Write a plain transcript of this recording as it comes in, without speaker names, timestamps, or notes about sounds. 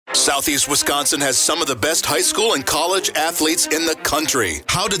Southeast Wisconsin has some of the best high school and college athletes in the country.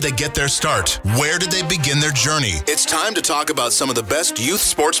 How did they get their start? Where did they begin their journey? It's time to talk about some of the best youth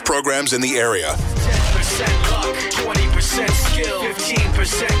sports programs in the area. 10% luck, 20% skill,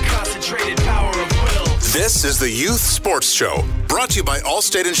 15% concentrated power of will. This is the Youth Sports Show, brought to you by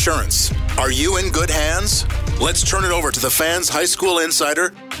Allstate Insurance. Are you in good hands? Let's turn it over to the fans' high school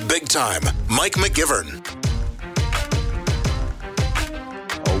insider, big time, Mike McGivern.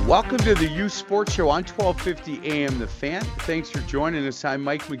 Welcome to the Youth Sports Show on 1250 AM The Fan. Thanks for joining us. I'm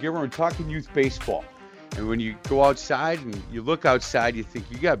Mike McGivern. We're talking youth baseball. And when you go outside and you look outside, you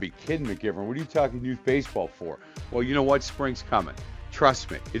think, you got to be kidding, McGivern. What are you talking youth baseball for? Well, you know what? Spring's coming. Trust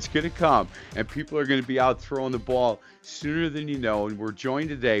me, it's going to come. And people are going to be out throwing the ball sooner than you know. And we're joined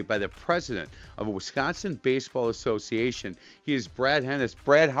today by the president of the Wisconsin Baseball Association. He is Brad Hennes.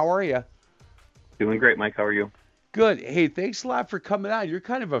 Brad, how are you? Doing great, Mike. How are you? Good. Hey, thanks a lot for coming on. You're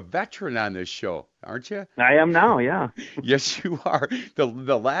kind of a veteran on this show, aren't you? I am now, yeah. Yes, you are. The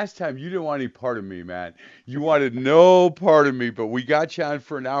last time you didn't want any part of me, man. You wanted no part of me, but we got you on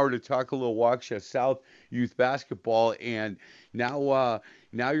for an hour to talk a little Waukesha South youth basketball, and now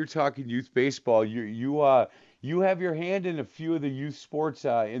you're talking youth baseball. You have your hand in a few of the youth sports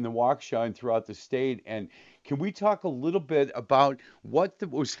in the Waukesha and throughout the state, and can we talk a little bit about what the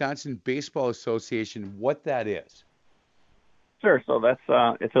Wisconsin Baseball Association, what that is? Sure. So that's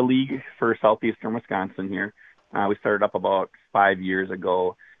it's a league for southeastern Wisconsin here. We started up about 5 years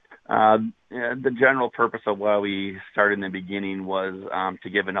ago. The general purpose of why we started in the beginning was to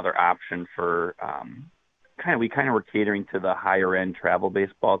give another option for we were catering to the higher end travel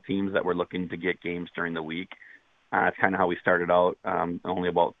baseball teams that were looking to get games during the week. That's kind of how we started out. Only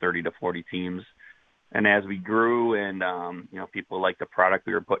about 30 to 40 teams. And as we grew and, people liked the product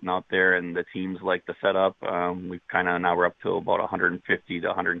we were putting out there and the teams liked the setup, now we're up to about 150 to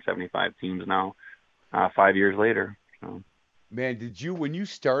 175 teams now, 5 years later. So. Man, when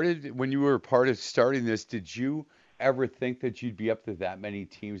you were a part of starting this, did you ever think that you'd be up to that many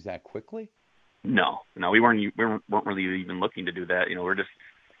teams that quickly? No, we weren't really even looking to do that. We're just,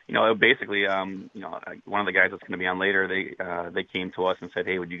 basically, one of the guys that's going to be on later, they came to us and said,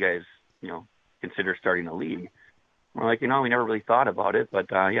 hey, would you guys, consider starting a league? We're like, we never really thought about it,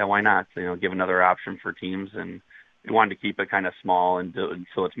 but why not? Give another option for teams, and we wanted to keep it kind of small and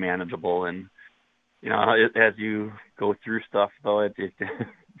so it's manageable. And as you go through stuff, though, it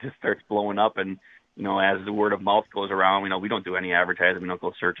just starts blowing up. And as the word of mouth goes around, we don't do any advertising. We don't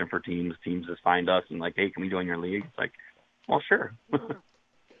go searching for teams. Teams just find us and like, hey, can we join your league? It's like, well, sure.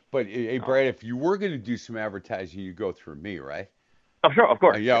 But hey, Brad, if you were going to do some advertising, you go through me, right? Oh, sure, of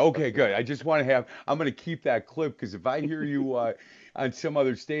course. Yeah, okay, good. I just want to I'm going to keep that clip because if I hear you on some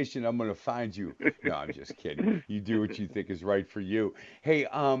other station, I'm going to find you. No, I'm just kidding. You do what you think is right for you. Hey,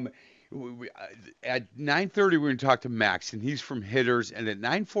 at 9:30, we're going to talk to Max, and he's from Hitters. And at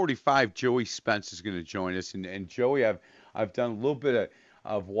 9:45, Joey Spence is going to join us. And Joey, I've done a little bit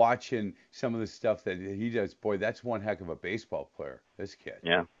of watching some of the stuff that he does. Boy, that's one heck of a baseball player, this kid.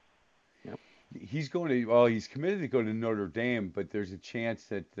 Yeah. He's committed to go to Notre Dame, but there's a chance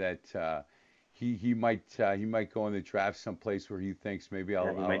that he might go in the draft someplace where he thinks maybe he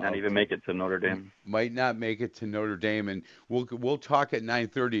might not even make it to Notre Dame. Might not make it to Notre Dame, and we'll talk at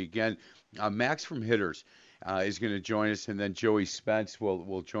 9:30 again. Max from Hitters is going to join us, and then Joey Spence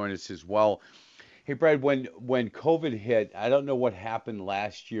will join us as well. Hey, Brad, when COVID hit, I don't know what happened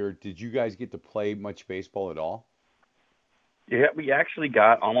last year. Did you guys get to play much baseball at all? Yeah, we actually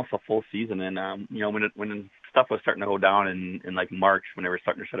got almost a full season, and when stuff was starting to go down in like March, when they were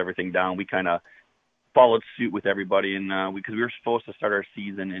starting to shut everything down, we kind of followed suit with everybody, and because we were supposed to start our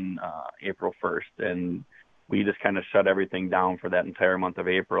season in April 1st, and we just kind of shut everything down for that entire month of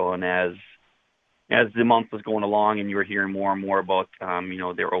April. And as the month was going along, and you were hearing more and more about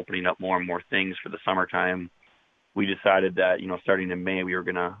they were opening up more and more things for the summertime, we decided that starting in May we were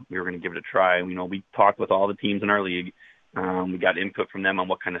gonna give it a try. We talked with all the teams in our league. We got input from them on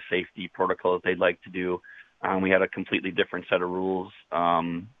what kind of safety protocols they'd like to do. We had a completely different set of rules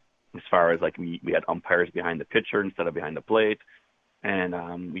as far as like we had umpires behind the pitcher instead of behind the plate,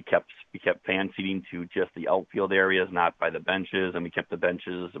 and we kept fan seating to just the outfield areas, not by the benches, and we kept the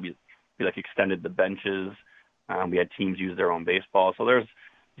benches. We extended the benches. We had teams use their own baseball, so there's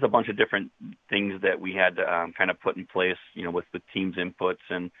a bunch of different things that we had to kind of put in place, with the teams' inputs,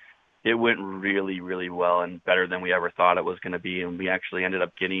 and it went really, really well and better than we ever thought it was going to be. And we actually ended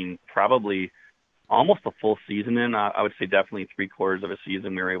up getting probably almost a full season in. I would say definitely 3/4 of a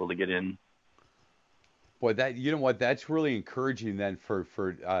season we were able to get in. Boy, that's really encouraging then for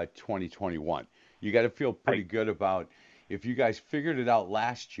 2021. You got to feel pretty good about if you guys figured it out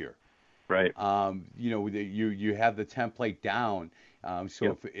last year, Right. you have the template down. So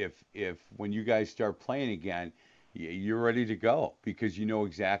Yep. if when you guys start playing again, you're ready to go because you know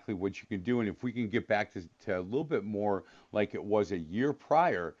exactly what you can do. And if we can get back to a little bit more like it was a year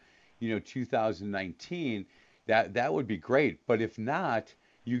prior, 2019, that would be great. But if not,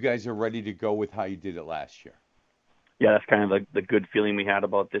 you guys are ready to go with how you did it last year. Yeah, that's kind of the good feeling we had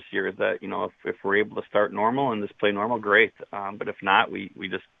about this year is that, if we're able to start normal and just play normal, great. But if not, we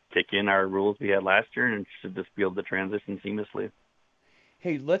just kick in our rules we had last year and should just be able to transition seamlessly.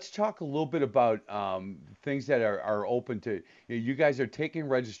 Hey, let's talk a little bit about things that are open to. You guys are taking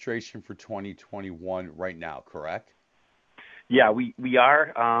registration for 2021 right now, correct? Yeah, we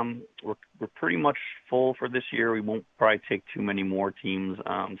are. We're pretty much full for this year. We won't probably take too many more teams.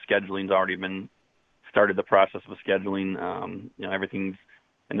 Scheduling's already been started the process of scheduling. Everything's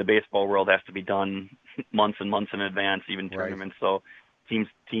in the baseball world has to be done months and months in advance, even Right. tournaments. So teams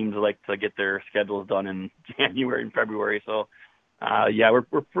like to get their schedules done in January and February. So yeah,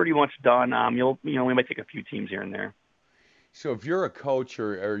 we're pretty much done. We might take a few teams here and there. So if you're a coach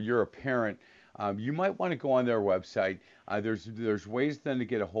or you're a parent, you might want to go on their website. There's ways then to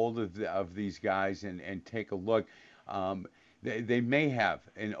get a hold of these guys and take a look. They may have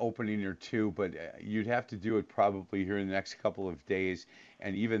an opening or two, but you'd have to do it probably here in the next couple of days,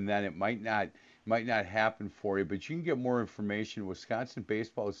 and even then it might not happen for you. But you can get more information at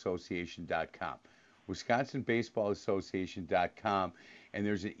wisconsinbaseballassociation.com. wisconsinbaseballassociation.com, and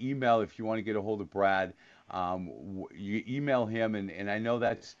there's an email if you want to get a hold of Brad. You email him, and I know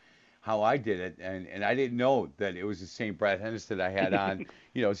that's how I did it, and I didn't know that it was the same Brad Hennes that I had on,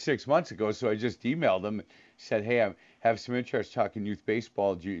 6 months ago. So I just emailed him, said, "Hey, I have some interest talking youth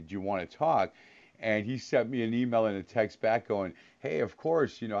baseball. Do you want to talk?" And he sent me an email and a text back going, "Hey, of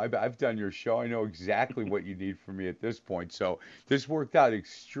course, I've done your show. I know exactly what you need from me at this point." So this worked out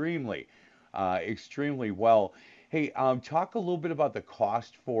extremely well. Hey, talk a little bit about the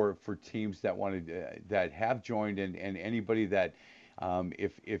cost for teams that that have joined and anybody that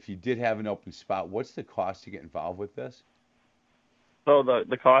if you did have an open spot, what's the cost to get involved with this? So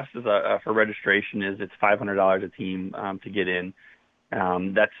the cost is for registration it's $500 a team to get in.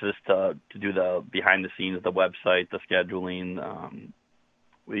 That's just to do the behind the scenes, the website, the scheduling.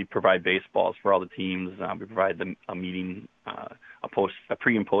 We provide baseballs for all the teams. We provide them a meeting, a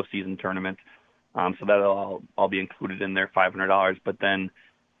pre and post season tournament. So that'll all be included in their $500. But then,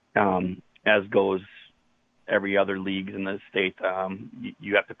 as goes every other league in the state,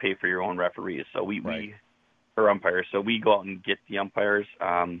 you have to pay for your own referees. So we or umpires. So we go out and get the umpires,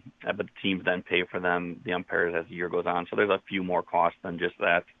 but the teams then pay for the umpires as the year goes on. So there's a few more costs than just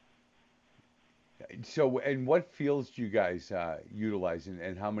that. So, and what fields do you guys utilize,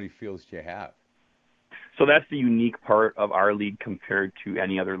 and how many fields do you have? So that's the unique part of our league compared to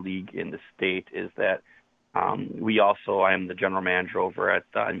any other league in the state is that I am the general manager over at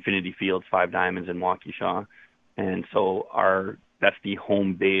Infinity Fields, Five Diamonds in Waukesha. And so that's the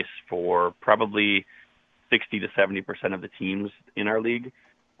home base for probably 60 to 70% of the teams in our league.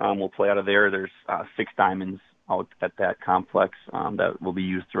 We'll play out of there. There's 6 diamonds out at that complex that will be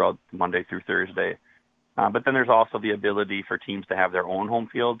used throughout Monday through Thursday. But then there's also the ability for teams to have their own home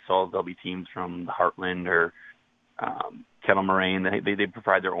field. So there'll be teams from the Heartland or Kettle Moraine. They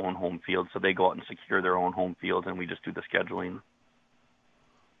provide their own home field. So they go out and secure their own home field, and we just do the scheduling.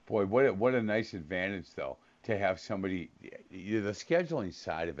 Boy, what a nice advantage, though, to have somebody, the scheduling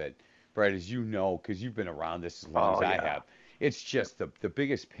side of it, Brad, as you know, because you've been around this as long as I have, it's just the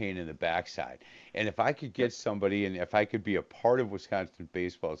biggest pain in the backside. And if I could get somebody, and if I could be a part of Wisconsin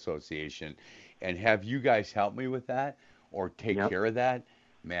Baseball Association and have you guys help me with that or take care of that,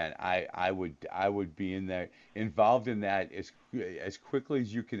 man, I would be involved in that as quickly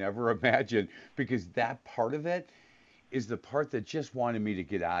as you can ever imagine, because that part of it is the part that just wanted me to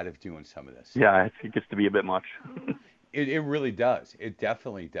get out of doing some of this. Yeah, it gets to be a bit much. It really does. It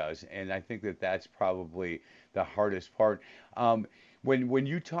definitely does. And I think that's probably the hardest part. When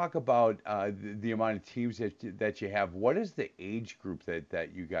you talk about the amount of teams that you have, what is the age group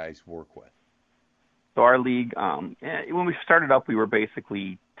that you guys work with? So our league, when we started up, we were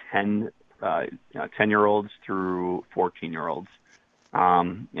basically 10-year-olds through 14-year-olds.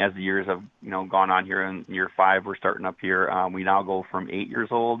 As the years have gone on here, in year 5 we're starting up here. We now go from 8 years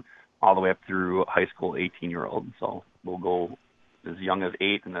old all the way up through high school 18-year-olds. So we'll go as young as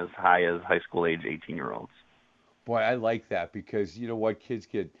 8 and as high as high school age 18-year-olds. Boy, I like that, because you know what, kids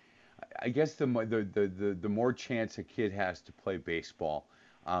get, I guess the more chance a kid has to play baseball,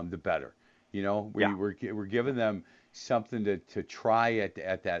 the better. We're giving them something to try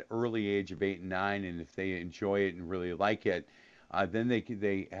at that early age of 8 and 9, and if they enjoy it and really like it, then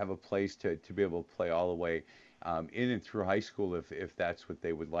they have a place to be able to play all the way in and through high school if that's what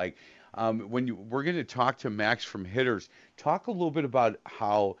they would like. We're going to talk to Max from Hitters, talk a little bit about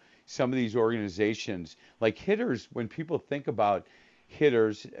how some of these organizations, like Hitters, when people think about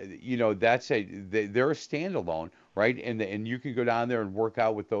Hitters, they're a standalone, right? And you can go down there and work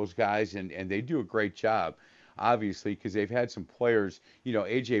out with those guys, and they do a great job, obviously, because they've had some players.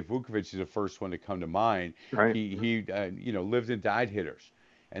 AJ Vukovic is the first one to come to mind. Right. He lived and died Hitters,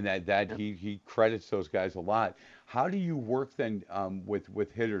 and that Yep. he credits those guys a lot. How do you work then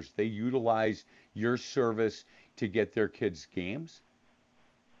with Hitters? They utilize your service to get their kids games?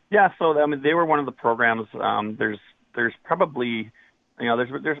 Yeah, so I mean, they were one of the programs. There's probably,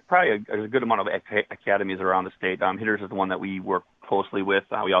 there's probably a good amount of academies around the state. Hitters is the one that we work closely with.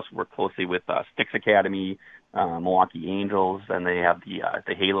 We also work closely with Sticks Academy, Milwaukee Angels, and they have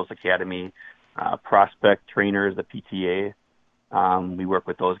the Halos Academy, Prospect Trainers, the PTA. We work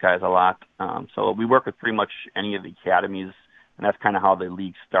with those guys a lot. So we work with pretty much any of the academies, and that's kind of how the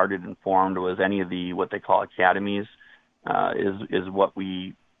league started and formed. Was any of the what they call academies is what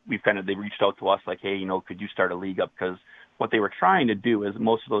they reached out to us like, hey, could you start a league up? Because what they were trying to do is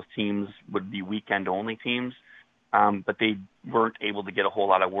most of those teams would be weekend only teams, but they weren't able to get a whole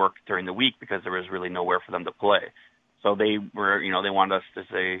lot of work during the week because there was really nowhere for them to play. So they wanted us to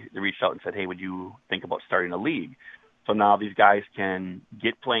say, they reached out and said, hey, would you think about starting a league? So now these guys can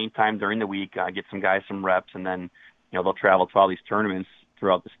get playing time during the week, get some guys some reps, and then they'll travel to all these tournaments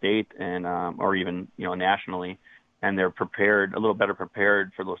throughout the state and or even nationally. And they're prepared, a little better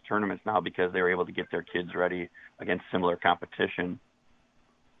prepared for those tournaments now because they were able to get their kids ready against similar competition.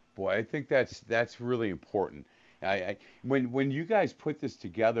 Boy, I think that's really important. When you guys put this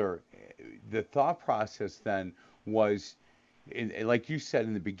together, the thought process then was, like you said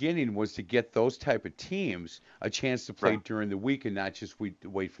in the beginning, was to get those type of teams a chance to play Right. during the week and not just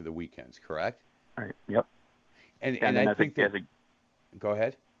wait for the weekends, correct? Right. Yep. And I think that. Go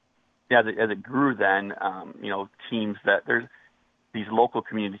ahead. Yeah, as it grew, then teams that there's these local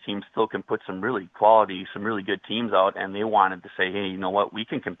community teams still can put some really quality, some really good teams out, and they wanted to say, hey, you know what, we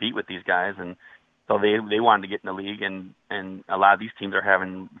can compete with these guys, and so they wanted to get in the league, and a lot of these teams are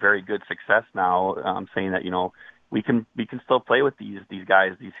having very good success now, saying that we can still play with these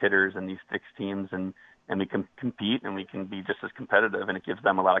guys, these Hitters and these Sticks teams, and we can compete and we can be just as competitive, and it gives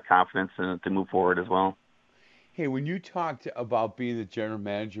them a lot of confidence to move forward as well. Hey, when you talked about being the general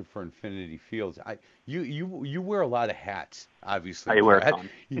manager for Infinity Fields, you wear a lot of hats, obviously, I wear a Brad. ton.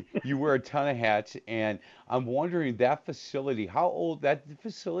 You wear a ton of hats, and I'm wondering that facility, how old that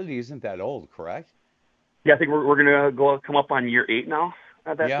facility isn't that old, correct? Yeah, I think we're gonna come up on year 8 now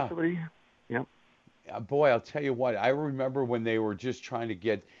at that Yeah. facility. Yep. Boy, I'll tell you what, I remember when they were just trying to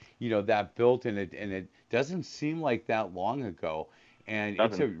get, that built, and it doesn't seem like that long ago. And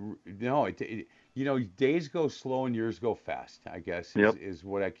Doesn't. days go slow and years go fast, I guess, Yep. is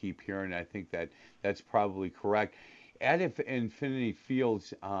what I keep hearing. I think that's probably correct. At Infinity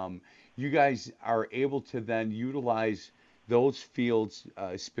Fields, you guys are able to then utilize those fields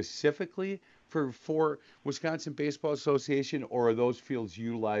specifically for Wisconsin Baseball Association, or are those fields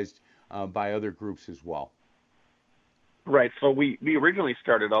utilized by other groups as well? Right. So we originally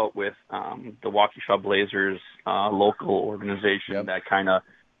started out with the Waukesha Blazers local organization Yep. that kind of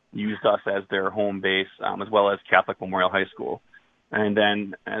used us as their home base, as well as Catholic Memorial High School. And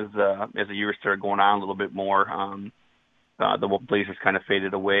then as the years started going on a little bit more, the Blazers kind of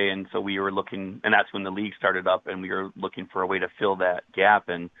faded away, and so we were looking, and that's when the league started up, and we were looking for a way to fill that gap,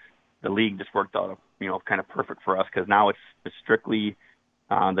 and the league just worked out, kind of perfect for us because now it's strictly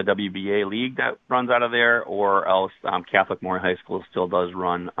the WBA league that runs out of there, or else Catholic Memorial High School still does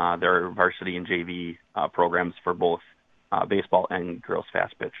run their varsity and JV programs for both baseball and girls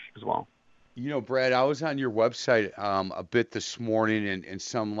fast pitch as well. Brad, I was on your website a bit this morning and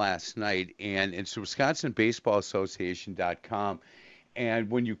some last night, and it's WisconsinBaseballAssociation.com.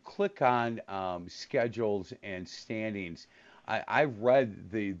 And when you click on schedules and standings, I've read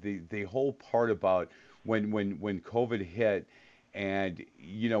the whole part about when COVID hit. And,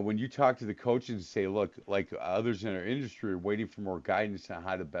 when you talk to the coaches and say, look, like others in our industry are waiting for more guidance on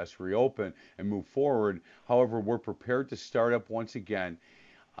how to best reopen and move forward. However, we're prepared to start up once again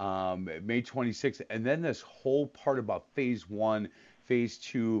May 26th. And then this whole part about phase 1, phase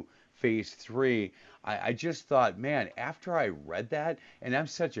 2, phase 3. I just thought, man, after I read that, and I'm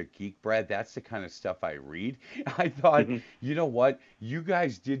such a geek, Brad, that's the kind of stuff I read. I thought, you know what? You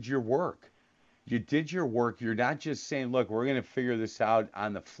guys did your work. You did your work. You're not just saying, look, we're going to figure this out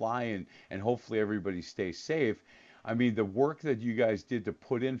on the fly and hopefully everybody stays safe. I mean, the work that you guys did to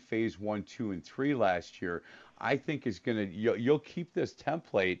put in phase 1, 2, and 3 last year, I think is going to, you'll keep this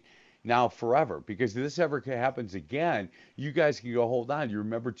template now forever, because if this ever happens again, you guys can go, hold on, you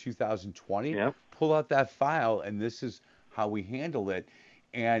remember 2020? Yep. Pull out that file, and this is how we handle it.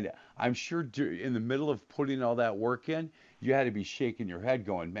 And I'm sure in the middle of putting all that work in, you had to be shaking your head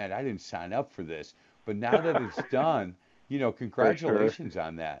going, man, I didn't sign up for this. But now that it's done, For sure. congratulations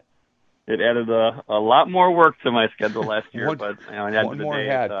on that. It added a lot more work to my schedule last year, One, but at the end of one the more day,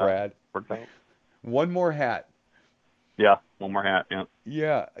 hat, it Brad. worked out. One more hat. Yeah, one more hat. Yeah.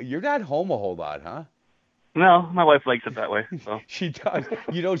 Yeah, you're not home a whole lot, huh? No, my wife likes it that way. So She does.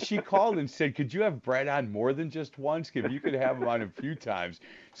 She called and said, could you have Brad on more than just once? If you could have him on a few times.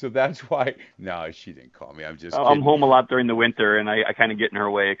 So that's why. No, she didn't call me. I'm just I'm kidding. home a lot during the winter, and I kind of get in her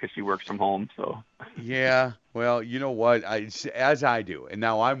way because she works from home. So Yeah, well, you know what? As I do, and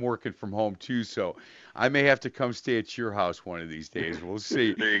now I'm working from home too, so I may have to come stay at your house one of these days. We'll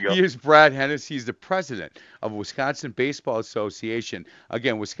see. there you go. He is Brad Hennes. He's the president of Wisconsin Baseball Association.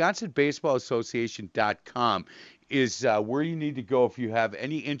 Again, WisconsinBaseballAssociation.com is where you need to go if you have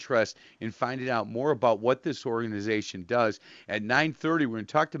any interest in finding out more about what this organization does. At 9:30, we're going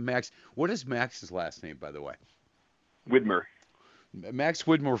to talk to Max. What is Max's last name, by the way? Widmer. Max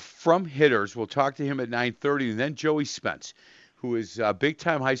Widmar from Hitters. We'll talk to him at 9:30, and then Joey Spence, who is a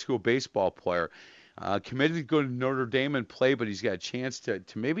big-time high school baseball player, committed to go to Notre Dame and play, but he's got a chance to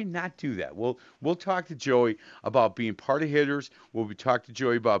maybe not do that. We'll talk to Joey about being part of Hitters. We'll be talking to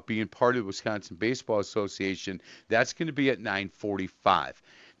Joey about being part of the Wisconsin Baseball Association. That's going to be at 9:45.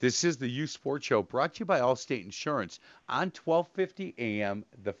 This is the Youth Sports Show, brought to you by Allstate Insurance on 1250 AM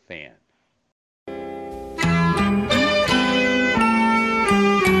The Fan.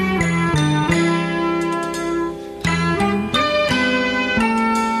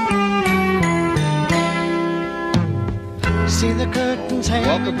 See the curtains hanging.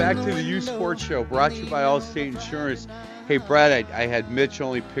 Welcome back to the Youth Sports Show, brought to you by Allstate Insurance. Hey, Brad, I had Mitch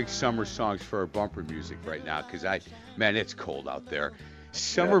only pick summer songs for our bumper music right now because man, it's cold out there.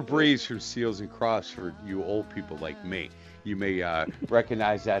 Summer Breeze from Seals and Crofts for you old people like me. You may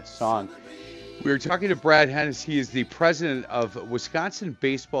recognize that song. We were talking to Brad Hennes. He is the president of Wisconsin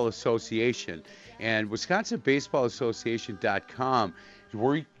Baseball Association, and WisconsinBaseballAssociation.com is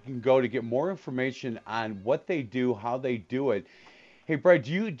where you can go to get more information on what they do, how they do it. Hey, Brad,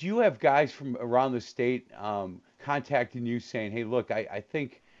 do you have guys from around the state contacting you saying, hey, look, I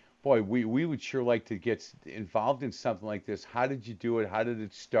think, boy, we would sure like to get involved in something like this. How did you do it? How did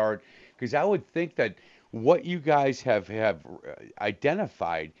it start? Because I would think that what you guys have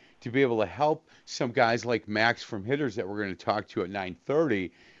identified to be able to help some guys like Max from Hitters that we're going to talk to at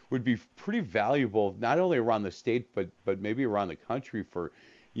 9:30 would be pretty valuable, not only around the state, but maybe around the country for,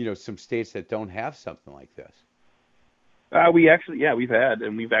 some states that don't have something like this. We've actually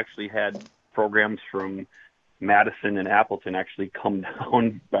had programs from Madison and Appleton actually come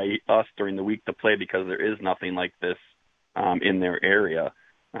down by us during the week to play because there is nothing like this in their area.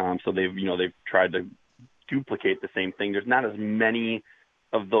 So they've tried to duplicate the same thing. There's not as many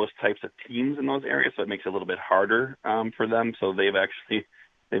of those types of teams in those areas, so it makes it a little bit harder for them. So they've actually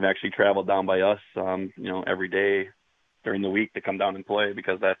traveled down by us, every day during the week to come down and play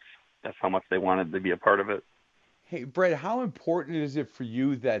because that's how much they wanted to be a part of it. Hey, Brett, how important is it for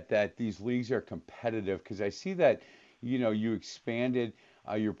you that these leagues are competitive? Because I see that, you expanded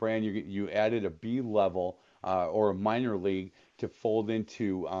your brand. You added a B level or a minor league to fold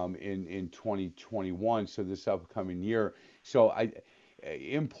into in 2021, so this upcoming year. So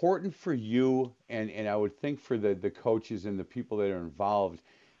important for you, and I would think for the coaches and the people that are involved,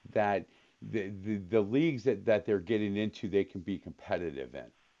 that the leagues that they're getting into, they can be competitive in.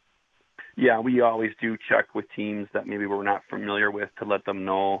 Yeah, we always do check with teams that maybe we're not familiar with to let them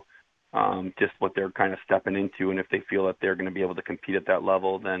know just what they're kind of stepping into, and if they feel that they're going to be able to compete at that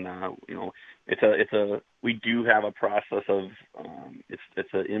level, then we do have a process of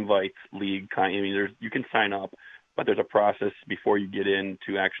it's an invite league kind. I mean, you can sign up, but there's a process before you get in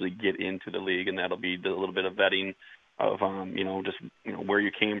to actually get into the league, and that'll be a little bit of vetting of where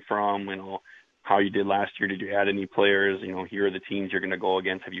you came from, how you did last year. Did you add any players? Here are the teams you're going to go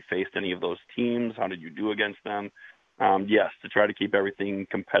against. Have you faced any of those teams? How did you do against them? Yes, to try to keep everything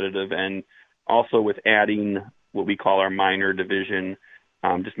competitive, and also with adding what we call our minor division,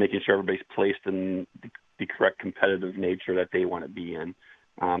 just making sure everybody's placed in the correct competitive nature that they want to be in,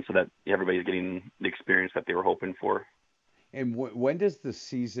 so that everybody's getting the experience that they were hoping for. And when does the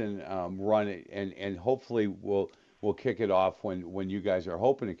season run? And hopefully we'll kick it off when you guys are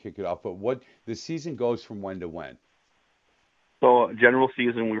hoping to kick it off. But the season goes from when to when? So general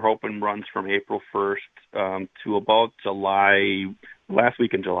season, we're hoping runs from April 1st to about July, last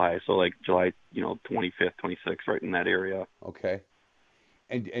week in July. So like July, 25th, 26th, right in that area. Okay.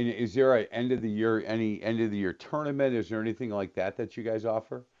 And is there any end of the year tournament? Is there anything like that you guys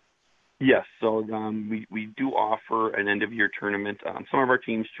offer? Yes, so we do offer an end of year tournament. Some of our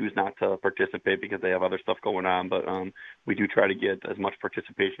teams choose not to participate because they have other stuff going on, but we do try to get as much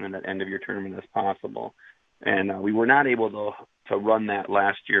participation in that end of year tournament as possible. And we were not able to run that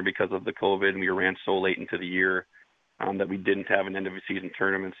last year because of the COVID, and we ran so late into the year that we didn't have an end of the season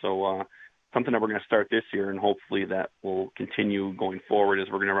tournament. So something that we're going to start this year, and hopefully that will continue going forward, is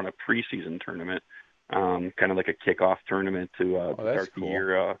we're going to run a preseason tournament, kind of like a kickoff tournament to start the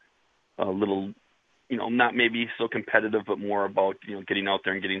year a little, not maybe so competitive, but more about, getting out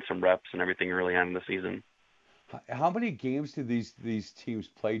there and getting some reps and everything early on in the season. How many games do these teams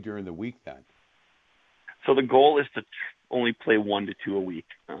play during the week then? So the goal is to only play 1 to 2 a week.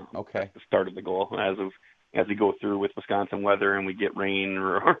 Okay. That's the start of the goal. As we go through with Wisconsin weather and we get rain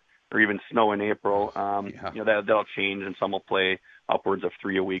or even snow in April, that'll change, and some will play upwards of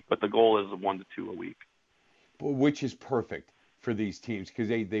 3 a week. But the goal is 1 to 2 a week. Which is perfect for these teams, because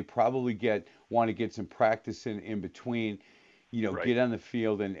they probably want to get some practice in between, Right. Get on the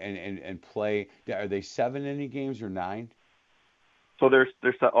field and play. Are they 7-inning games or 9? So there's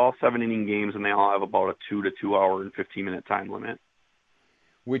all 7-inning games, and they all have about a 2 to 2 hour and 15-minute time limit.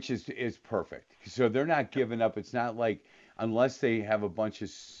 Which is perfect. So they're not giving up. It's not like, unless they have a bunch of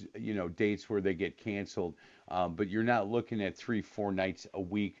dates where they get canceled, but you're not looking at 3-4 nights a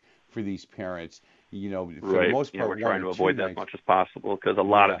week for these parents. For the most part, we're trying to avoid that as much as possible, because a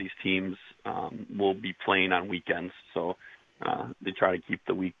lot of these teams will be playing on weekends. So they try to keep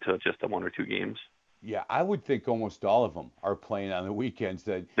the week to just 1 or 2 games. Yeah, I would think almost all of them are playing on the weekends.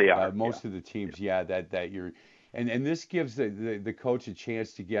 That they are. Most of the teams, that you're, and this gives the coach a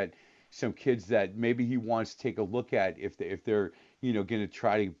chance to get some kids that maybe he wants to take a look at if they're going to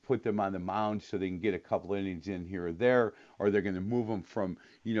try to put them on the mound so they can get a couple innings in here or there, or they're going to move them from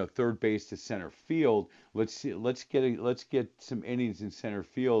third base to center field. Let's get some innings in center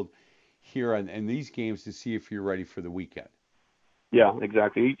field here in these games to see if you're ready for the weekend. Yeah,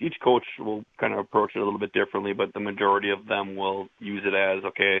 exactly. Each coach will kind of approach it a little bit differently, but the majority of them will use it as,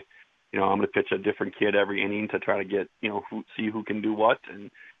 okay, I'm going to pitch a different kid every inning to try to get, see who can do what, and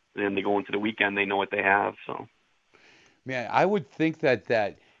then they go into the weekend, they know what they have. So, man, I would think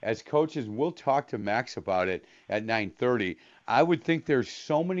that as coaches, we'll talk to Max about it at 9:30. I would think there's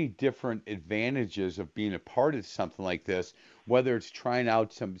so many different advantages of being a part of something like this, whether it's trying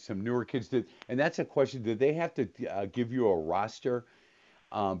out some newer kids. And that's a question, did they have to give you a roster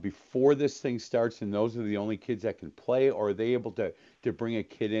before this thing starts, and those are the only kids that can play, or are they able to bring a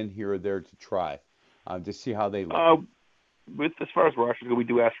kid in here or there to try to see how they look? As far as rosters go, we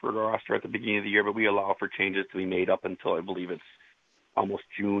do ask for a roster at the beginning of the year, but we allow for changes to be made up until I believe it's almost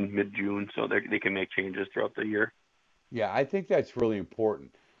mid-June, so they can make changes throughout the year. Yeah, I think that's really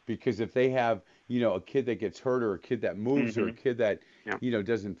important, because if they have, a kid that gets hurt, or a kid that moves, or a kid that,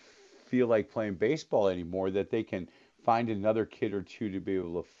 doesn't feel like playing baseball anymore, that they can find another kid or two to be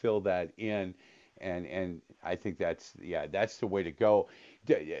able to fill that in. And I think that's the way to go.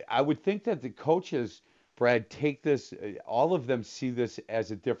 I would think that the coaches, Brad, take this, all of them see this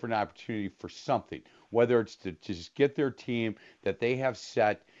as a different opportunity for something, whether it's to just get their team that they have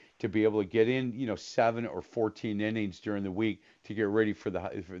set to be able to get in, 7 or 14 innings during the week to get ready for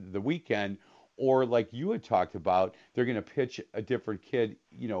the weekend, or like you had talked about, they're going to pitch a different kid,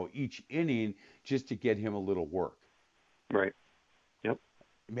 each inning just to get him a little work. Right. Yep.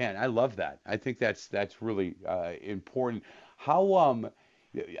 Man, I love that. I think that's really important. How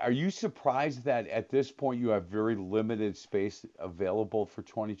are you surprised that at this point you have very limited space available for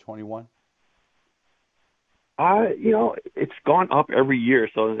 2021? It's gone up every year,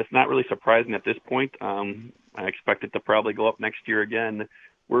 so it's not really surprising at this point. I expect it to probably go up next year again.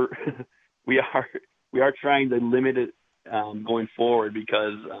 We are trying to limit it going forward,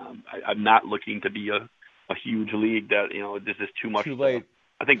 because I'm not looking to be a huge league that this is too much. Too late.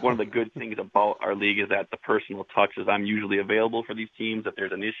 I think one of the good things about our league is that the personal touch is I'm usually available for these teams. If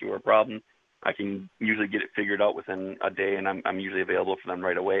there's an issue or a problem, I can usually get it figured out within a day, and I'm usually available for them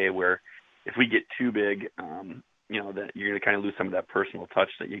right away. Where if we get too big, that you're going to kind of lose some of that personal touch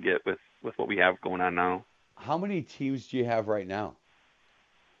that you get with what we have going on now. How many teams do you have right now?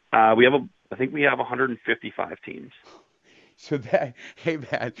 I think we have 155 teams. So hey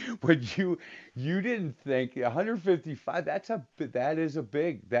man, when you didn't think 155, that's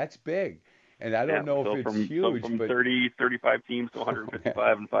big, and I don't know if it's huge, from but 35 teams to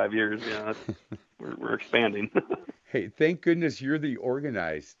 155 in 5 years, we're expanding. Hey, thank goodness you're the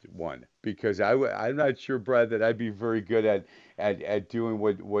organized one because I'm not sure, Brad, that I'd be very good at doing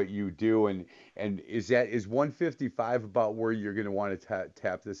what you do. And is 155 about where you're going to want to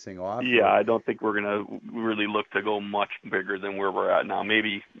tap this thing off? Yeah, Or I don't think we're gonna really look to go much bigger than where we're at now.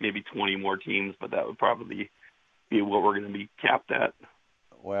 Maybe 20 more teams, but that would probably be what we're gonna be capped at.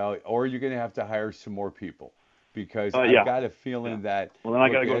 well, or you're going to have to hire some more people because I've Yeah. got a Yeah. feeling that Well, then I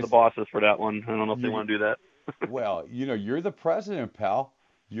got look to go to the as bosses for that one. I don't know if they you want to do that. well, you're the president, pal.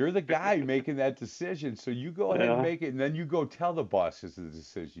 You're the guy making that decision. So you go ahead and Yeah. make it, and then you go tell the bosses the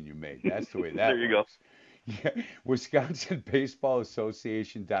decision you made. That's the way There that you go. works. Yeah,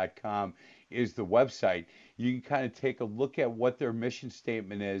 WisconsinBaseballAssociation.com is the website. You can kind of take a look at what their mission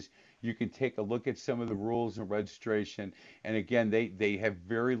statement is. You can take a look at some of the rules and registration. And again, they have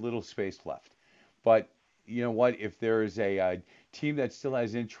very little space left. But you know what? If there is a team that still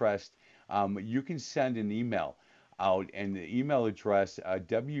has interest, you can send an email out, and the email address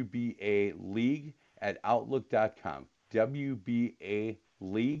wbaleague@outlook.com.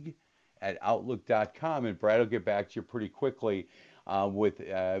 wbaleague@outlook.com, and Brad will get back to you pretty quickly with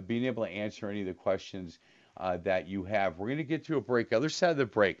being able to answer any of the questions that you have. We're going to get to a break. Other side of the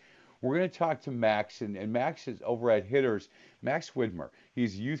break, we're going to talk to Max, and Max is over at Hitters. Max Widmar.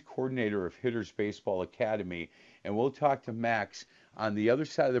 He's youth coordinator of Hitters Baseball Academy, and we'll talk to Max on the other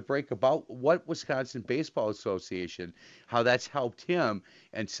side of the break about what Wisconsin Baseball Association, how that's helped him,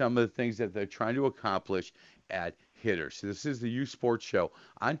 and some of the things that they're trying to accomplish at Hitters. So this is the Youth Sports Show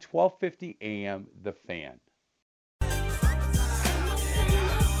on 1250 AM The Fan.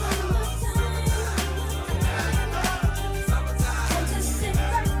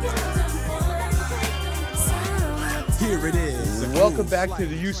 Here it is. Welcome back to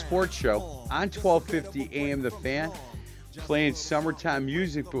the Youth Sports Show on 1250 AM The Fan. Playing summertime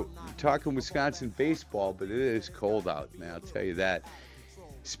music, but talking Wisconsin baseball, but it is cold out, man, I'll tell you that.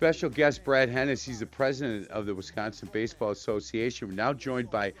 Special guest Brad Hennes, he's the president of the Wisconsin Baseball Association. We're now joined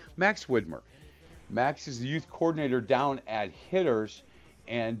by Max Widmar. Max is the youth coordinator down at Hitters,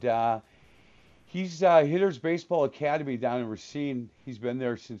 and he's Hitters Baseball Academy down in Racine. He's been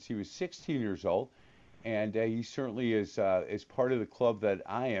there since he was 16 years old, and he certainly is part of the club that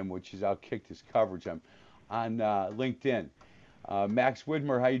I am, which is Outkicked his coverage. I'm on LinkedIn. Max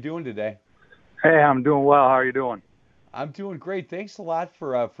Widmar, how you doing today? Hey, I'm doing well. How are you doing? I'm doing great. Thanks a lot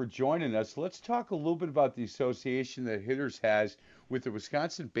for joining us. Let's talk a little bit about the association that Hitters has with the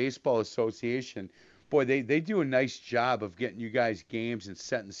Wisconsin Baseball Association. Boy, they do a nice job of getting you guys games and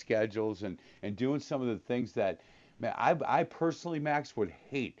setting schedules and doing some of the things that, man, I personally, Max, would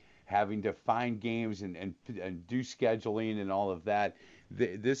hate having to find games and do scheduling and all of that.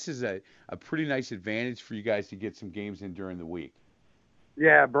 This is a pretty nice advantage for you guys to get some games in during the week.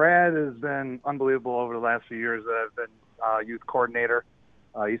 Yeah, Brad has been unbelievable over the last few years that I've been youth coordinator.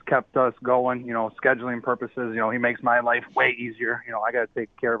 He's kept us going, scheduling purposes. He makes my life way easier. I got to take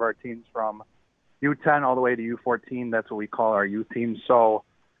care of our teams from U10 all the way to U14. That's what we call our youth teams. So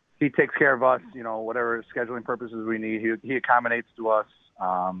he takes care of us, whatever scheduling purposes we need. He accommodates to us.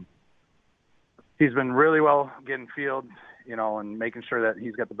 He's been really well getting field, and making sure that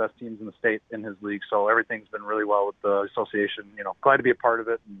he's got the best teams in the state in his league. So everything's been really well with the association. Glad to be a part of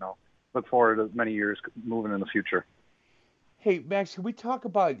it. Look forward to many years moving in the future. Hey, Max, can we talk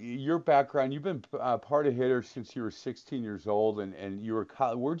about your background? You've been part of Hitters since you were 16 years old, and you were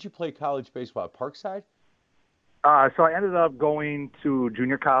where'd you play college baseball? At Parkside? So I ended up going to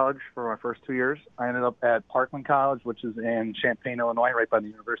junior college for my first 2 years. I ended up at Parkland College, which is in Champaign, Illinois, right by the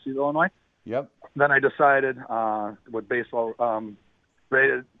University of Illinois. Yep. Then I decided with baseball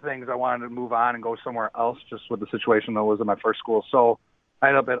rated things, I wanted to move on and go somewhere else just with the situation that was in my first school. So I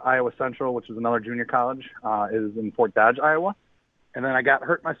ended up at Iowa Central, which is another junior college, is in Fort Dodge, Iowa. And then I got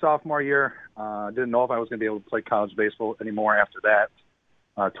hurt my sophomore year. Didn't know if I was going to be able to play college baseball anymore after that.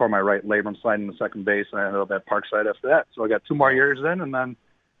 Tore my right labrum sliding to second base, and I ended up at Parkside after that. So I got 2 more years in, and then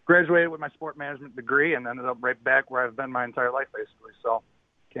graduated with my sport management degree and ended up right back where I've been my entire life, basically. So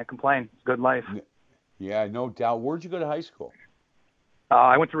can't complain. It's a good life. Yeah, no doubt. Where'd you go to high school?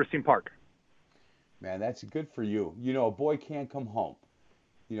 I went to Racine Park. Man, that's good for you. A boy can't come home.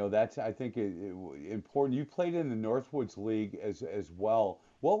 That's, I think, important. You played in the Northwoods League as well.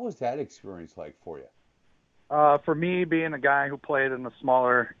 What was that experience like for you? For me, being a guy who played in the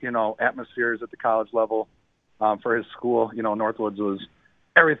smaller, atmospheres at the college level for his school, Northwoods was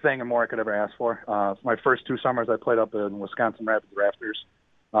everything and more I could ever ask for. My first 2 summers, I played up in Wisconsin Rapids Rafters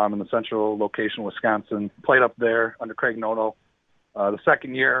in the central location, Wisconsin. Played up there under Craig Noto. The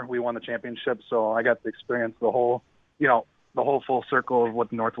second year, we won the championship, so I got to experience the whole full circle of what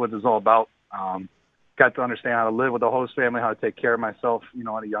the Northwoods is all about. Got got to understand how to live with a host family, how to take care of myself,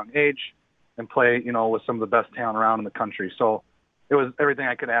 at a young age, and play, with some of the best talent around in the country. So it was everything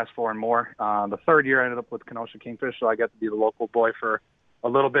I could ask for and more. The third year I ended up with Kenosha Kingfish, so I got to be the local boy for a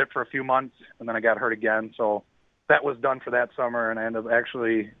little bit for a few months, and then I got hurt again. So that was done for that summer, and I ended up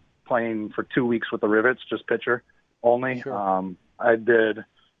actually playing for 2 weeks with the Rivets, just pitcher only. Sure. I did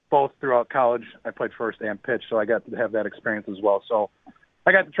both throughout college. I played first and pitch, so I got to have that experience as well. So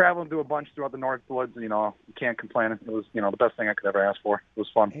I got to travel and do a bunch throughout the Northwoods. You can't complain. It was, the best thing I could ever ask for. It was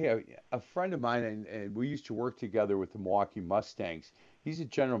fun. Hey, a friend of mine, and we used to work together with the Milwaukee Mustangs. He's a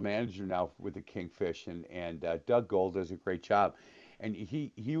general manager now with the Kingfish, and Doug Gold does a great job. And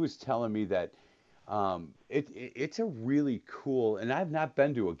he was telling me that it's a really cool, and I've not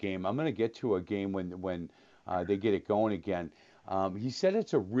been to a game. I'm going to get to a game when they get it going again. He said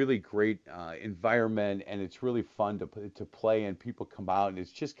it's a really great environment, and it's really fun to play, and people come out, and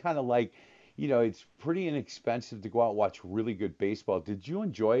it's just kind of like, it's pretty inexpensive to go out and watch really good baseball. Did you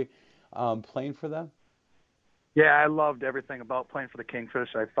enjoy playing for them? Yeah, I loved everything about playing for the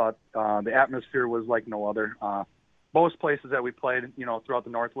Kingfish. I thought the atmosphere was like no other. Most places that we played, throughout the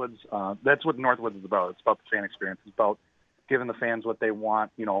Northwoods, that's what the Northwoods is about. It's about the fan experience. It's about giving the fans what they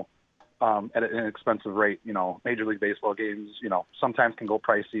want, at an inexpensive rate. Major League Baseball games, sometimes can go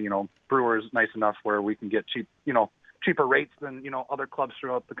pricey. Brewers nice enough where we can get cheaper rates than, other clubs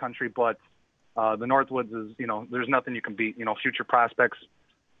throughout the country. But the Northwoods is, there's nothing you can beat. Future prospects,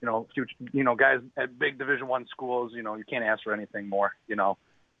 guys at big Division I schools, you can't ask for anything more.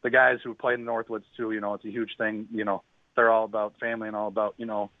 The guys who play in the Northwoods too, it's a huge thing. They're all about family and all about,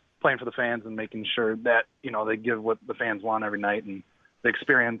 playing for the fans and making sure that, they give what the fans want every night. And the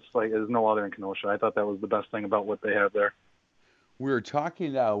experience is no other in Kenosha. I thought that was the best thing about what they have there. We were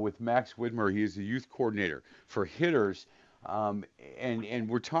talking with Max Widmar. He is the youth coordinator for hitters. And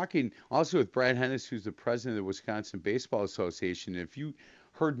we're talking also with Brad Hennes, who's the president of the Wisconsin Baseball Association. If you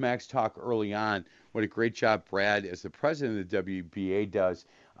heard Max talk early on, what a great job Brad, as the president of the WBA, does,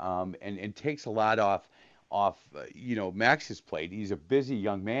 and takes a lot off Max's plate. He's a busy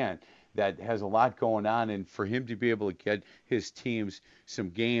young man that has a lot going on, and for him to be able to get his teams some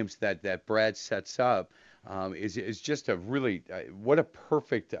games that Brad sets up is just a really what a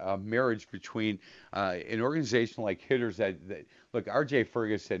perfect marriage between an organization like Hitters that look, R.J.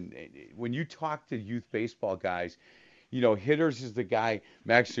 Ferguson. When you talk to youth baseball guys, Hitters is the guy,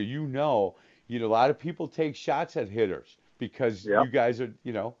 Max. So a lot of people take shots at Hitters because you guys are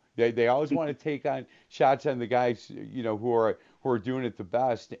they always want to take on shots on the guys who are doing it the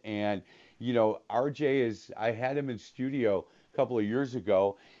best. And RJ I had him in studio a couple of years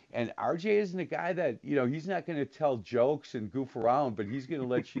ago, and RJ isn't a guy that he's not going to tell jokes and goof around, but he's going to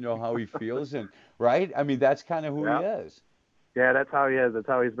let you know how he feels, and right. I mean, that's kind of who he is. Yeah, that's how he is. That's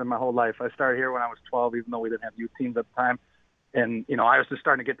how he's been my whole life. I started here when I was 12, even though we didn't have youth teams at the time. And I was just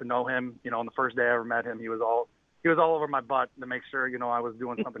starting to get to know him. On the first day I ever met him, he was all over my butt to make sure I was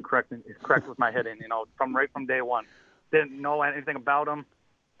doing something correct with my hitting. From day one. Didn't know anything about him.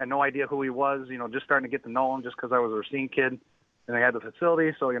 Had no idea who he was. Just starting to get to know him just because I was a Racine kid, and I had the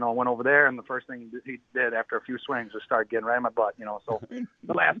facility. So I went over there, and the first thing he did after a few swings was start getting right in my butt. So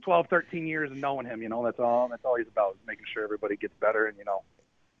the last 12, 13 years of knowing him, that's all he's about, is making sure everybody gets better and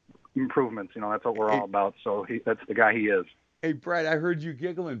improvements. That's what we're all about. So that's the guy he is. Hey, Brad, I heard you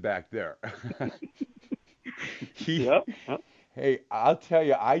giggling back there. Yep. Hey, I'll tell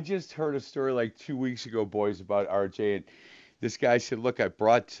you, I just heard a story like 2 weeks ago, boys, about RJ. And this guy said, look, I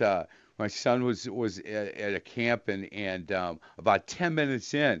brought my son was at a camp, and about 10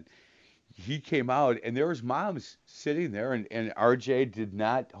 minutes in, he came out, and there was moms sitting there, and RJ did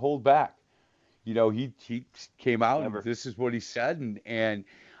not hold back. He came out, and this is what he said, and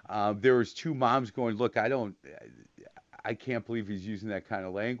there was two moms going, look, I can't believe he's using that kind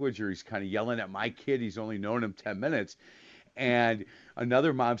of language, or he's kind of yelling at my kid. He's only known him 10 minutes. And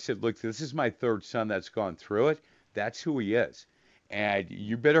another mom said, look, this is my third son that's gone through it. That's who he is. And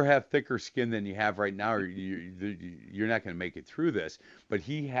you better have thicker skin than you have right now, or you're not going to make it through this. But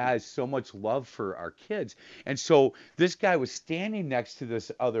he has so much love for our kids. And so this guy was standing next to this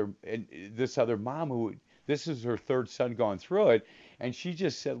other mom who, this is her third son going through it. And she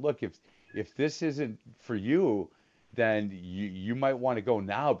just said, look, if this isn't for you, then you might want to go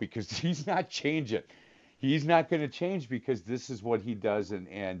now, because he's not changing. He's not going to change, because this is what he does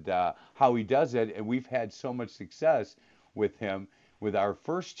and how he does it. And we've had so much success with him, with our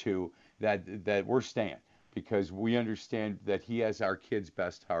first two, that we're staying, because we understand that he has our kids'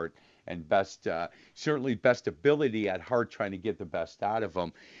 best heart and certainly best ability at heart, trying to get the best out of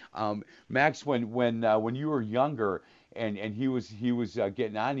them. Max, when you were younger and he was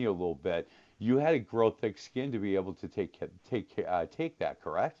getting on you a little bit, you had to grow thick skin to be able to take that,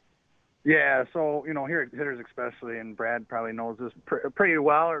 correct? Yeah, so, here at Hitters especially, and Brad probably knows this pretty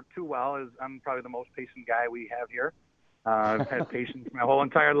well or too well, is I'm probably the most patient guy we have here. I've had patience my whole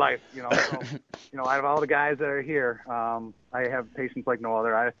entire life, So, out of all the guys that are here, I have patience like no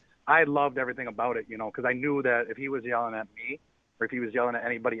other. I loved everything about it, because I knew that if he was yelling at me or if he was yelling at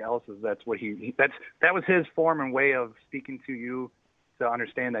anybody else, that's what that was his form and way of speaking to you to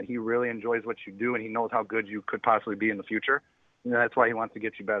understand that he really enjoys what you do and he knows how good you could possibly be in the future. That's why he wants to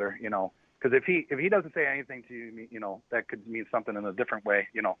get you better, because if he doesn't say anything to you, that could mean something in a different way,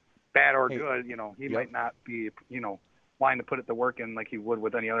 bad or good, he might not be, wanting to put it to work in like he would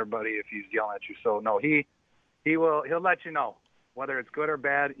with any other buddy if he's yelling at you. So no, he'll let you know whether it's good or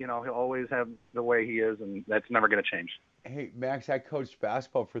bad. He'll always have the way he is, and that's never going to change. Hey, Max, I coached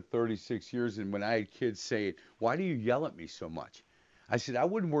basketball for 36 years, and when I had kids say, "Why do you yell at me so much?" I said, "I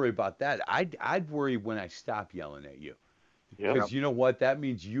wouldn't worry about that. I'd worry when I stop yelling at you." Because you know what? That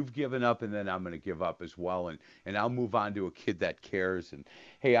means you've given up, and then I'm going to give up as well, and I'll move on to a kid that cares. And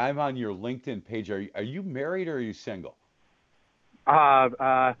hey, I'm on your LinkedIn page. Are you married or are you single?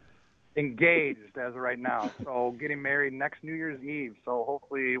 Engaged as of right now. So getting married next New Year's Eve. So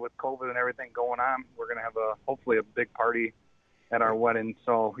hopefully with COVID and everything going on, we're going to have hopefully a big party at our wedding.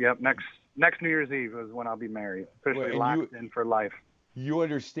 So next New Year's Eve is when I'll be married. Officially locked in for life. You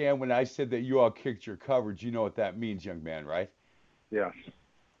understand when I said that you all kicked your coverage, you know what that means, young man, right? Yes.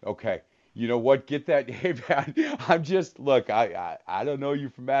 Okay. You know what? Get that. Hey, man, look, I don't know you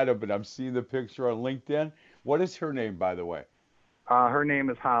from Adam, but I'm seeing the picture on LinkedIn. What is her name, by the way? Her name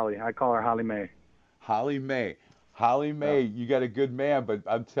is Holly. I call her Holly Mae. Holly Mae. Holly Mae, you got a good man, but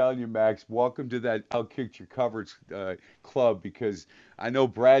I'm telling you, Max, welcome to that I'll Kick Your Coverage club, because I know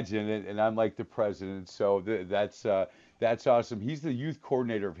Brad's in it, and I'm like the president, so that's awesome. He's the youth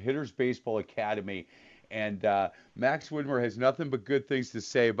coordinator of Hitters Baseball Academy, and Max Widmar has nothing but good things to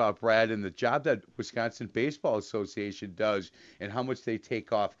say about Brad and the job that Wisconsin Baseball Association does and how much they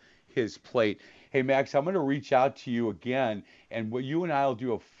take off his plate. Hey, Max, I'm going to reach out to you again, and you and I will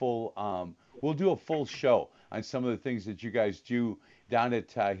do a full show on some of the things that you guys do down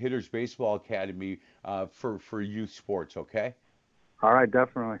at Hitters Baseball Academy for youth sports, okay? All right,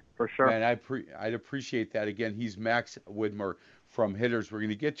 definitely, for sure. Man, I'd appreciate that. Again, he's Max Widmar from Hitters. We're going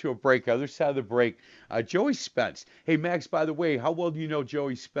to get to a break. Other side of the break, Joey Spence. Hey, Max, by the way, how well do you know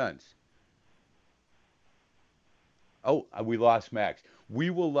Joey Spence? Oh, we lost Max. We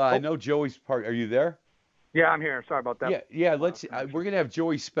will. I know Joey's part. Are you there? Yeah, I'm here. Sorry about that. Yeah. We're gonna have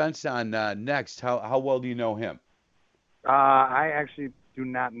Joey Spence on next. How well do you know him? I actually do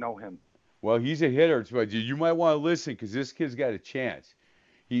not know him. Well, he's a hitter, but you might want to listen because this kid's got a chance.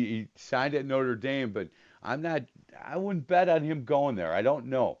 He signed at Notre Dame, but I wouldn't bet on him going there. I don't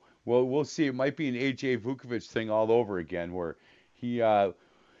know. Well, we'll see. It might be an A.J. Vukovich thing all over again, where he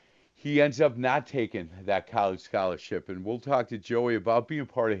ends up not taking that college scholarship. And we'll talk to Joey about being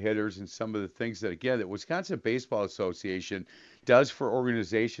part of Hitters and some of the things that, again, that Wisconsin Baseball Association does for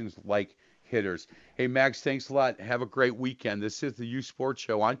organizations like Hitters. Hey, Max, thanks a lot. Have a great weekend. This is the U Sports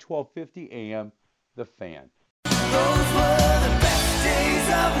Show on 1250 AM, The Fan. Those were the best days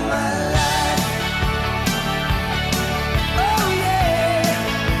of my life. Oh,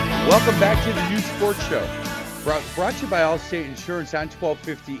 yeah. Welcome back to the U Sports Show. Brought to you by Allstate Insurance on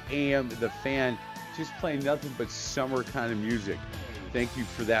 1250 AM, The Fan. Just playing nothing but summer kind of music. Thank you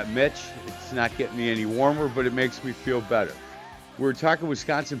for that, Mitch. It's not getting me any warmer, but it makes me feel better. We're talking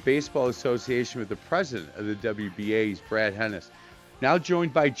Wisconsin Baseball Association with the president of the WBA, he's Brad Hennes. Now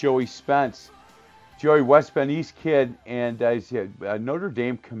joined by Joey Spence. Joey, West Bend East kid, and he's a Notre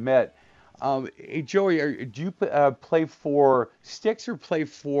Dame commit. Hey, Joey, do you play for Sticks or play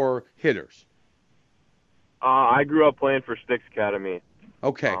for Hitters? I grew up playing for Sticks Academy.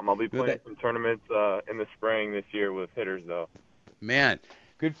 Okay. I'll be playing some tournaments in the spring this year with Hitters, though. Man,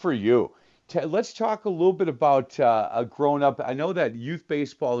 good for you. Let's talk a little bit about growing up. I know that youth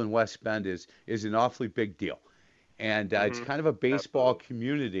baseball in West Bend is an awfully big deal, and it's kind of a baseball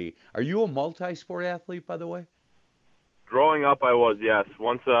community. Are you a multi-sport athlete, by the way? Growing up, I was, yes.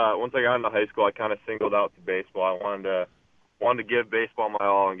 Once I got into high school, I kind of singled out to baseball. I wanted to give baseball my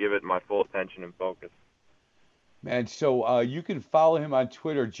all and give it my full attention and focus. Man, so you can follow him on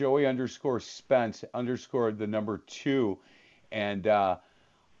Twitter, Joey_Spence _2, and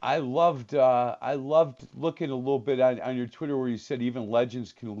I loved looking a little bit on your Twitter where you said even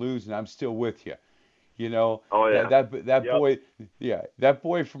legends can lose, and I'm still with you. You know, oh, yeah. that boy, that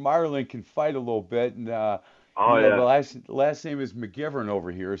boy from Ireland can fight a little bit, and the last name is McGivern over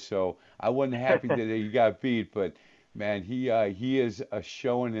here, so I wasn't happy that he got beat, but Man, he is a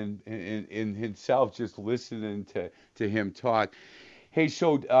showing in himself just listening to him talk. Hey,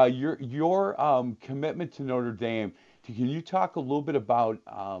 so your commitment to Notre Dame, can you talk a little bit about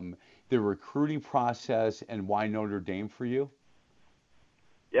the recruiting process and why Notre Dame for you?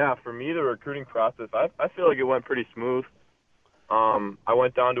 Yeah, for me, the recruiting process, I feel like it went pretty smooth. I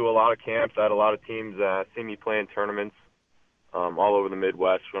went down to a lot of camps. I had a lot of teams see me play in tournaments all over the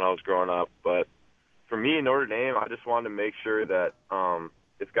Midwest when I was growing up. But for me, Notre Dame, I just wanted to make sure that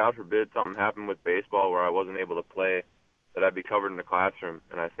if, God forbid, something happened with baseball where I wasn't able to play, that I'd be covered in the classroom.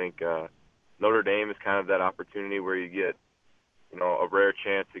 And I think Notre Dame is kind of that opportunity where you get, a rare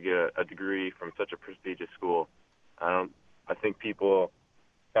chance to get a degree from such a prestigious school. I think people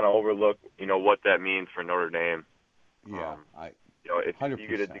kind of overlook, what that means for Notre Dame. Yeah, if 100%. you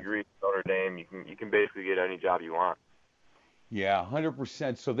get a degree from Notre Dame, you can basically get any job you want. Yeah,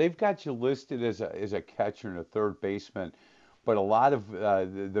 100%. So they've got you listed as a catcher and a third baseman, but a lot of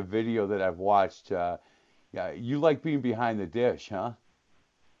the video that I've watched, yeah, you like being behind the dish, huh?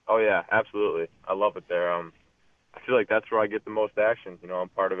 Oh yeah, absolutely. I love it there. I feel like that's where I get the most action. I'm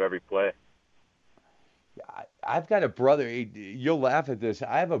part of every play. I've got a brother, you'll laugh at this.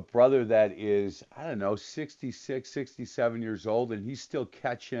 I have a brother that is, I don't know, 66, 67 years old, and he's still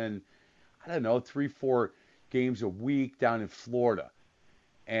catching, I don't know, 3, 4 games a week down in Florida.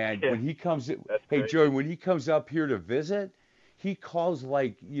 And when he comes, hey, crazy. Jordan, when he comes up here to visit, he calls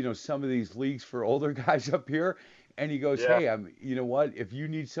like, some of these leagues for older guys up here, and he goes, Yeah. hey, you know what? If you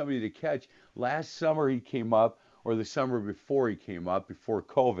need somebody to catch, last summer he came up, or the summer before he came up, before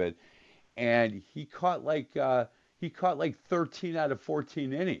COVID, and he caught like 13 out of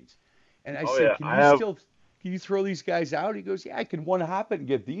 14 innings. And I said, yeah. can you throw these guys out? He goes, yeah, I can one hop it and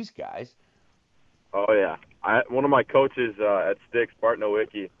get these guys. Oh yeah. One of my coaches at Sticks, Bart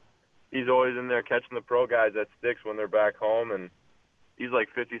Nowicki, he's always in there catching the pro guys at Sticks when they're back home, and he's like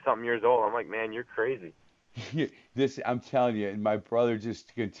 50-something years old. I'm like, man, you're crazy. I'm telling you, and my brother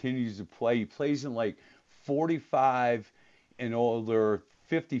just continues to play. He plays in like 45 and older,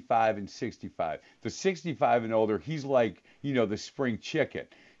 55 and 65. The 65 and older, he's like, the spring chicken.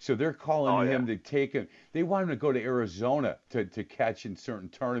 So they're calling him to take him. They want him to go to Arizona to catch in certain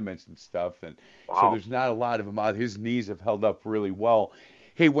tournaments and stuff. And so there's not a lot of him out. His knees have held up really well.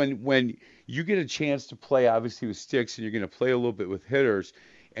 Hey, when you get a chance to play, obviously with sticks, and you're going to play a little bit with hitters,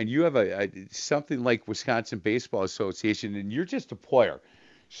 and you have something like Wisconsin Baseball Association, and you're just a player.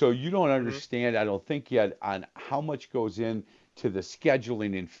 So you don't understand, I don't think yet, on how much goes in to the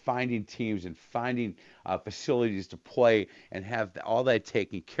scheduling and finding teams and finding facilities to play and have all that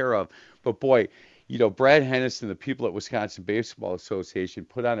taken care of. But boy, Brad Hennes and the people at Wisconsin Baseball Association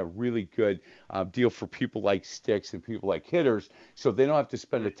put on a really good deal for people like sticks and people like hitters, so they don't have to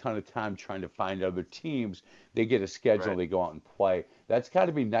spend a ton of time trying to find other teams. They get a schedule, they go out and play. That's got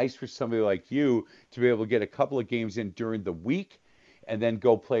to be nice for somebody like you to be able to get a couple of games in during the week and then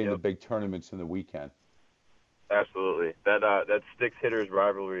go play in the big tournaments in the weekend. Absolutely. That Sticks hitters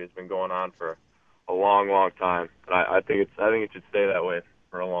rivalry has been going on for a long, long time. And I think it should stay that way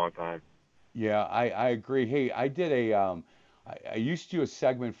for a long time. Yeah, I agree. Hey, I used to do a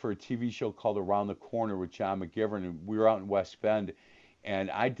segment for a TV show called Around the Corner with John McGivern, and we were out in West Bend,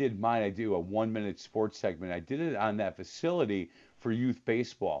 and I did mine. I do a 1-minute sports segment. I did it on that facility for youth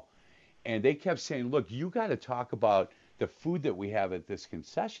baseball, and they kept saying, look, you got to talk about the food that we have at this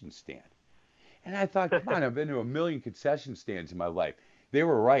concession stand. And I thought, come on, I've been to a million concession stands in my life. They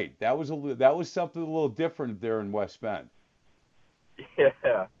were right. That was something a little different there in West Bend.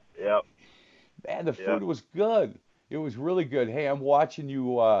 Yeah. Yep. Man, the food was good. It was really good. Hey, I'm watching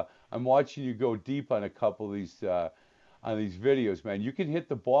you. I'm watching you go deep on a couple of these videos, man. You can hit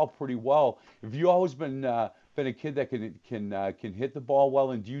the ball pretty well. Have you always been a kid that can hit the ball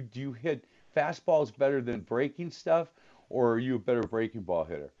well? And do you hit fastballs better than breaking stuff, or are you a better breaking ball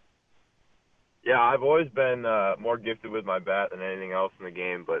hitter? Yeah, I've always been more gifted with my bat than anything else in the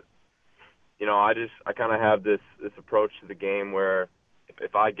game. But I kind of have this approach to the game where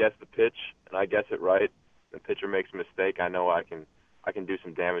if I guess the pitch and I guess it right, the pitcher makes a mistake, I know I can do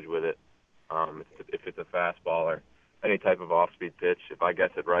some damage with it. If it's a fastball or any type of off-speed pitch, if I guess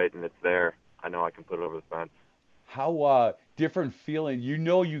it right and it's there, I know I can put it over the fence. How different feeling? You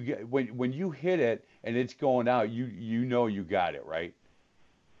get when you hit it and it's going out. You know you got it, right?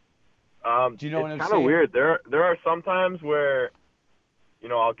 Do you know what I'm saying? It's kind of weird. There are some times where,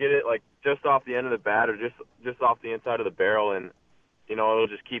 I'll get it like just off the end of the bat or just off the inside of the barrel, and it'll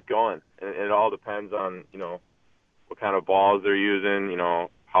just keep going. And it all depends on what kind of balls they're using,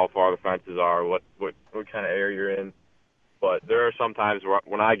 how far the fences are, what kind of air you're in. But there are some times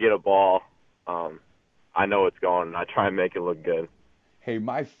when I get a ball, I know it's going, and I try and make it look good. Hey,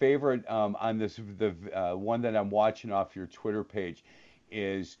 my favorite on this, the one that I'm watching off your Twitter page,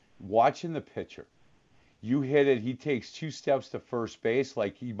 is watching the pitcher. You hit it, he takes 2 steps to first base,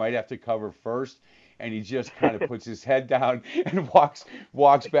 like he might have to cover first, and he just kind of puts his head down and walks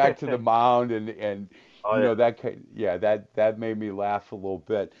back to the mound, and that made me laugh a little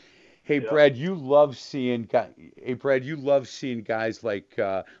bit. Hey, Yeah. Brad, you love seeing guys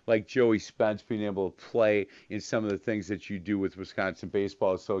like Joey Spence being able to play in some of the things that you do with Wisconsin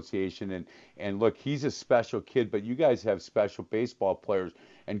Baseball Association. And look, he's a special kid, but you guys have special baseball players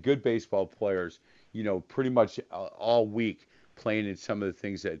and good baseball players, pretty much all week playing in some of the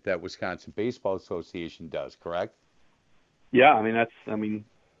things that Wisconsin Baseball Association does, correct? Yeah,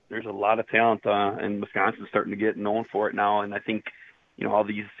 there's a lot of talent, and Wisconsin's starting to get known for it now. And I think, all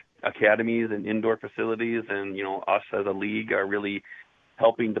these academies and indoor facilities and, us as a league are really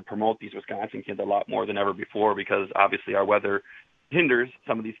helping to promote these Wisconsin kids a lot more than ever before, because obviously our weather hinders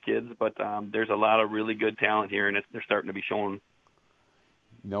some of these kids, but there's a lot of really good talent here, and they're starting to be shown.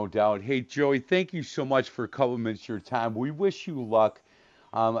 No doubt. Hey, Joey, thank you so much for a couple minutes of your time. We wish you luck.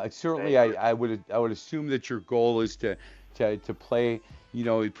 Certainly, I would assume that your goal is to play,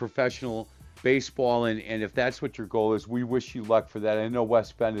 professional baseball, and if that's what your goal is, we wish you luck for that. I know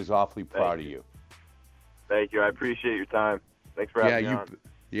West Bend is awfully proud of you. Thank you. I appreciate your time. Thanks for having me on.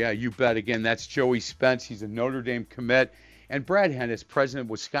 Yeah, you bet. Again, that's Joey Spence. He's a Notre Dame commit. And Brad Hennes, president of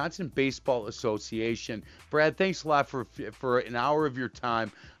Wisconsin Baseball Association. Brad, thanks a lot for an hour of your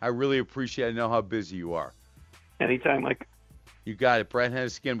time. I really appreciate it. I know how busy you are. Anytime, Mike. You got it. Brad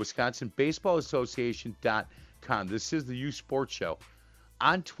Hennes again, WisconsinBaseballAssociation.com. This is the U Sports Show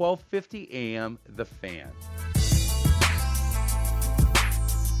on 1250 AM, The Fan.